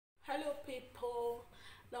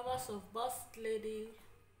Lovers of Boss Lady,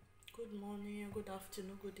 good morning, good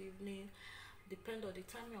afternoon, good evening, depend on the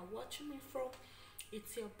time you're watching me from.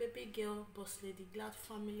 It's your baby girl, Boss Lady Glad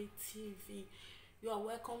Family TV. You are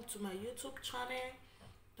welcome to my YouTube channel.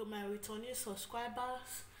 To my returning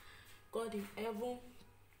subscribers, God in heaven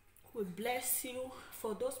will bless you.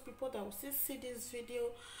 For those people that will still see this video,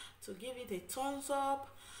 to give it a thumbs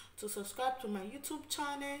up, to subscribe to my YouTube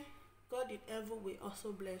channel, God in heaven will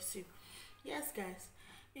also bless you. Yes guys,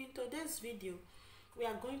 in today's video we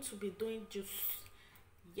are going to be doing juice.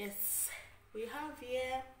 Yes, we have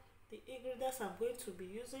here the ingredients I'm going to be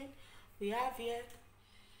using. We have here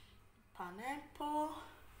pineapple,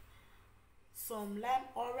 some lime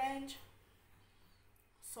orange,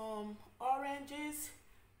 some oranges,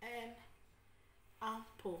 and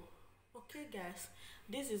apple. Okay guys,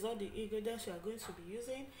 this is all the ingredients we are going to be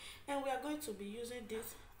using, and we are going to be using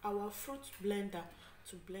this our fruit blender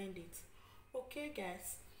to blend it. Okay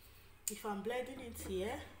guys, if I'm blending it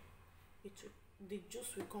here, the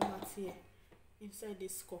juice will come out here inside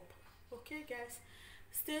this cup. Okay guys,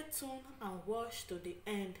 stay tuned and watch to the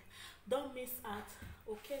end, don't miss out.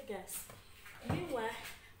 Okay guys, meanwhile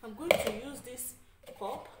I'm going to use this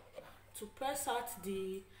cup to press out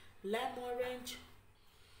the lime orange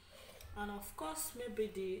and of course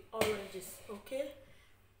maybe the oranges. Okay,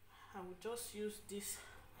 I will just use this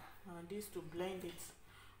and this to blend it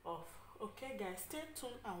off. Okay guys, stay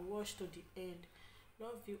tuned and watch to the end.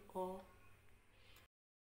 Love you all.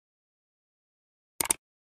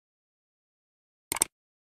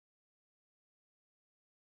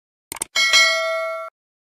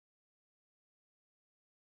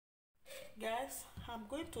 Guys, I'm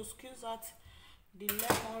going to squeeze out the lemon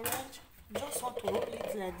orange. Just want to roll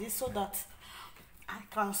it like this so that I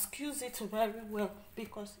can squeeze it very well,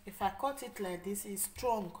 because if I cut it like this, it's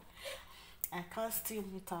strong. I can't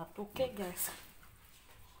steam it out. Okay guys,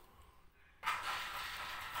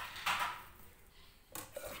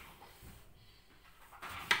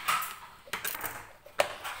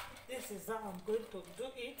 this is how I'm going to do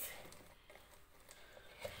it,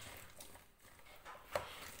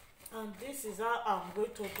 and this is how I'm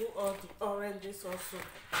going to do all the oranges also.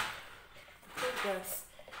 Okay guys,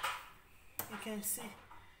 you can see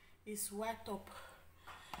it's white up.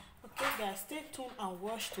 Okay guys, stay tuned and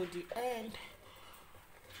watch to the end.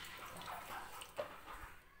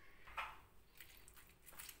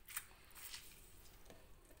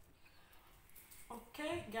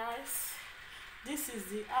 Okay guys, this is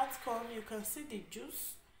the outcome. You can see the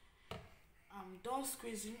juice. I'm done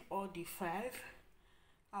squeezing all the 5.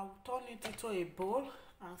 I will turn it into a bowl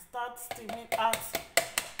and start steaming out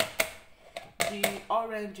the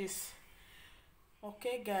oranges.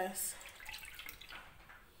 Okay guys,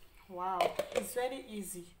 wow, it's very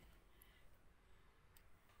easy.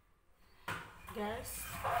 Guys,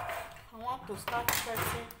 I want to start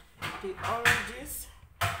pressing the oranges.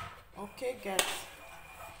 Okay guys,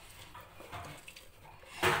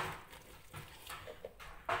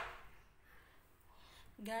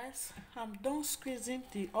 I'm done squeezing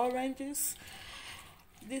the oranges.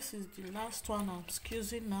 This is the last one I'm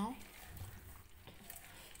squeezing now.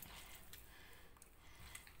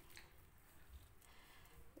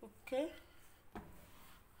 Okay,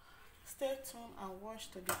 stay tuned and watch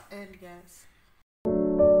to the end guys.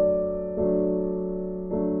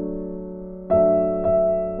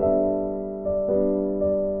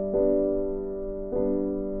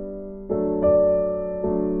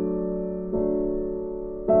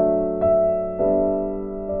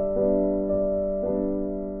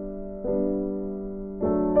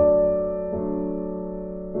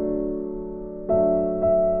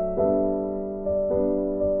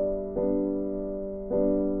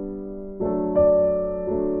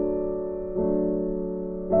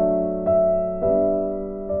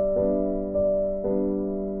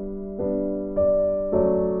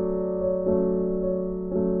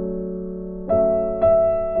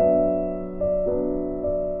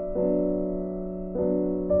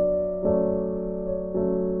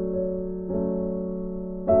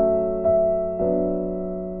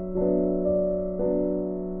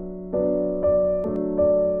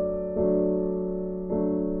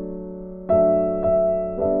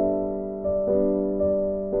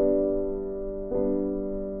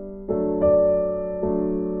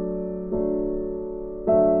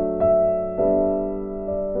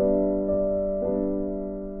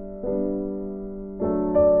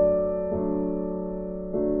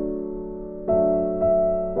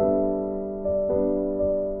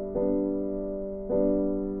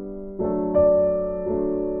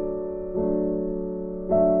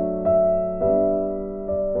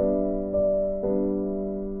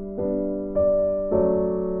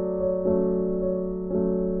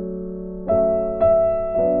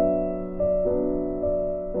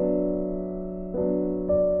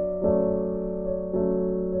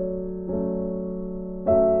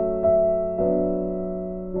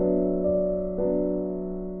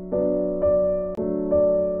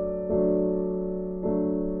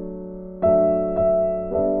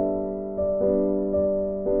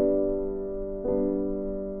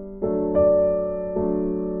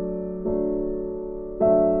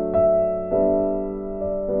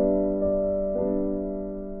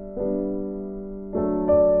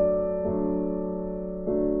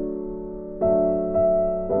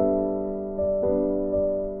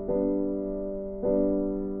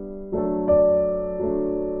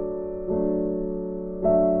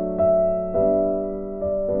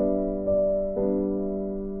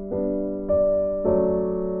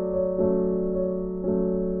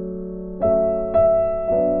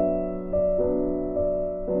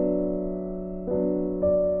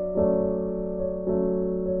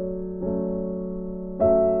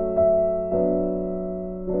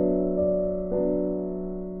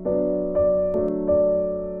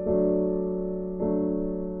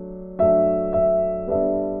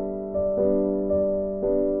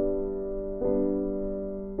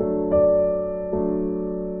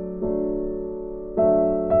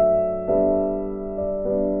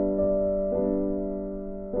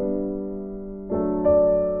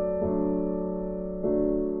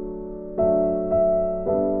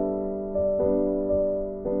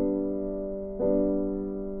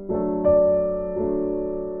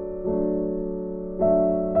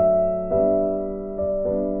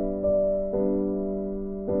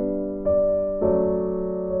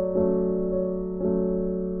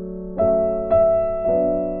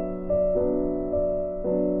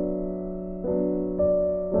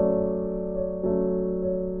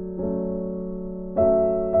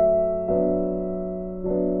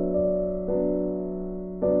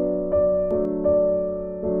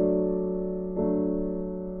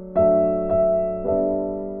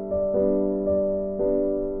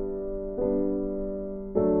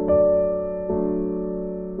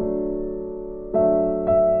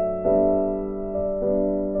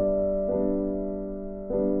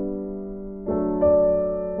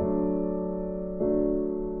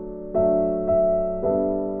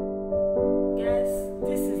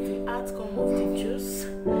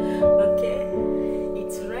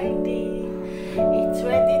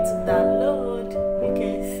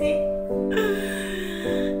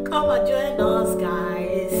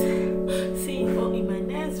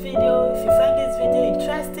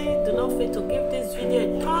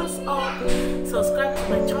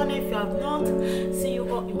 have not